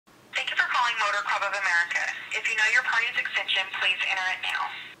Motor Club of America. If you know your party's extension, please enter it now.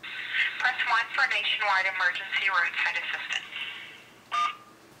 Press 1 for nationwide emergency roadside assistance.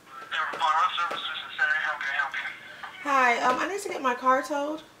 Services Center, how can I help you? Hi, I need to get my car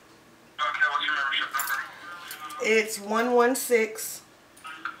towed. Okay, what's your membership number? It's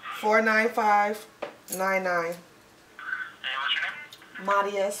 116-495-99. And what's your name?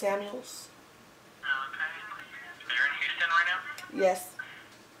 Madia Samuels. Okay. You're in Houston right now? Yes.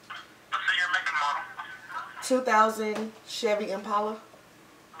 What's the year, make, and model? 2000 Chevy Impala.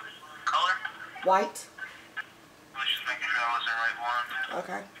 Color? White. I was just making sure I was the right one.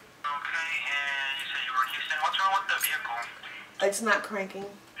 Okay. Okay, and you said you were in Houston. What's wrong with the vehicle? It's not cranking.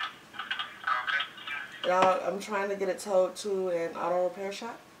 Okay. I'm trying to get it towed to an auto repair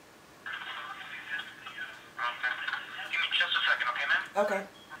shop. Okay. Give me just a second, okay, ma'am? Okay. And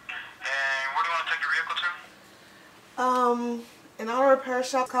where do you want to take your vehicle to? An auto repair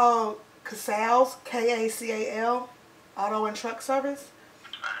shop called Casals, K-A-C-A-L, Auto and Truck Service.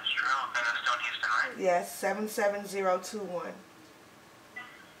 That's true. And that's still in Houston, right? Yes, 77021. Okay.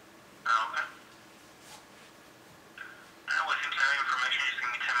 With your information, just give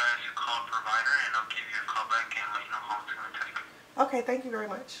me 10 minutes to call the provider, and I'll give you a call back and let you know how long it's going to take. Okay, thank you very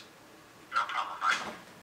much.